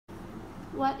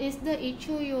What is the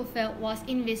issue you felt was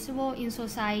invisible in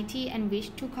society and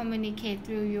wished to communicate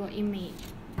through your image?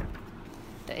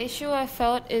 The issue I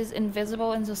felt is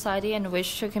invisible in society and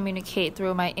wish to communicate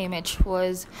through my image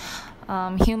was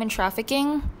human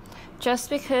trafficking. Just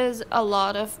because a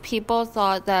lot of people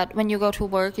thought that when you go to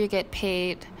work you get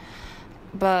paid,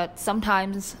 but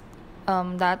sometimes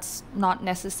that's not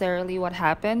necessarily what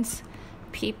happens.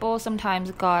 People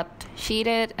sometimes got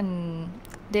cheated and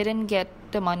didn't get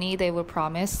the money they were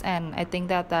promised, and I think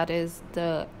that is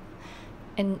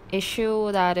an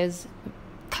issue that is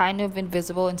kind of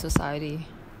invisible in society.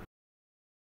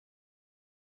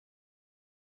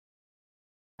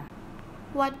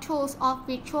 What tools of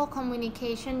visual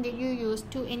communication did you use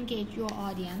to engage your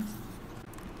audience?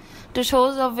 The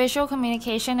tools of visual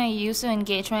communication I used to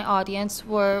engage my audience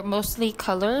were mostly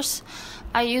colors.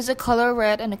 I use a color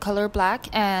red and a color black,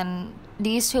 and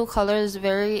these two colors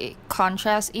very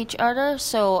contrast each other,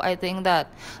 so I think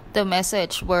that the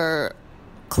message were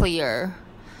clear.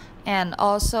 And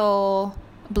also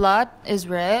blood is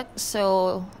red,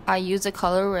 so I use the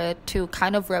color red to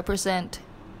kind of represent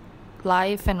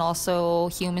life and also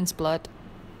humans' blood.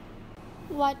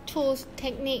 What tools,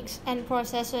 techniques, and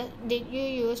processes did you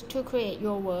use to create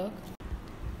your work?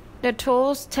 The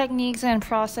tools, techniques, and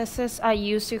processes I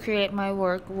used to create my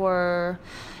work were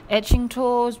etching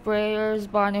tools, brayers,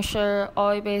 varnisher,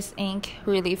 oil-based ink,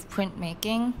 relief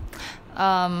printmaking.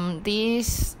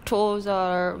 These tools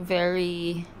are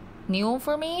very new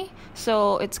for me,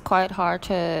 so it's quite hard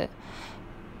to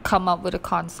come up with a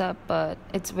concept, but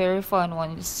it's very fun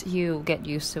once you get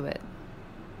used to it.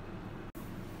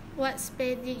 What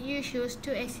space did you choose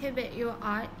to exhibit your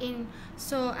art in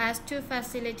so as to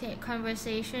facilitate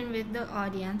conversation with the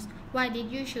audience? Why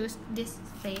did you choose this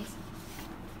space?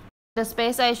 The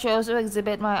space I chose to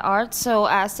exhibit my art so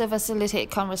as to facilitate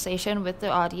conversation with the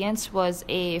audience was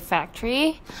a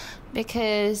factory,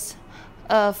 because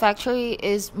a factory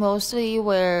is mostly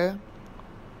where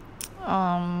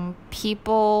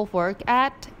people work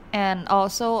at, and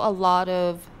also a lot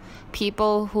of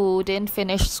people who didn't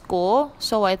finish school.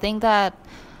 So I think that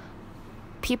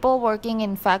people working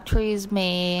in factories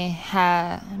may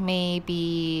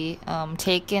be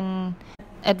taken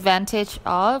advantage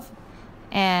of,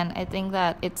 and I think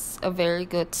that it's a very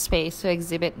good space to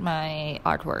exhibit my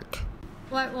artwork.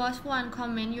 What was one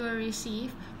comment you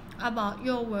received about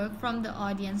your work from the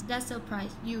audience that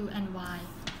surprised you, and why?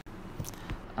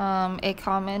 A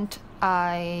comment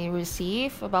I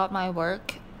received about my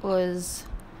work was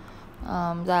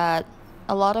that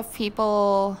a lot of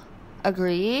people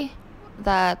agree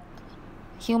that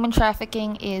human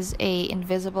trafficking is a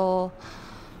invisible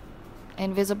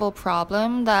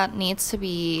problem that needs to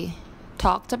be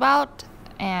talked about,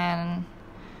 and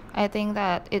I think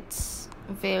that it's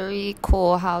very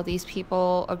cool how these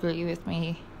people agree with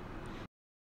me.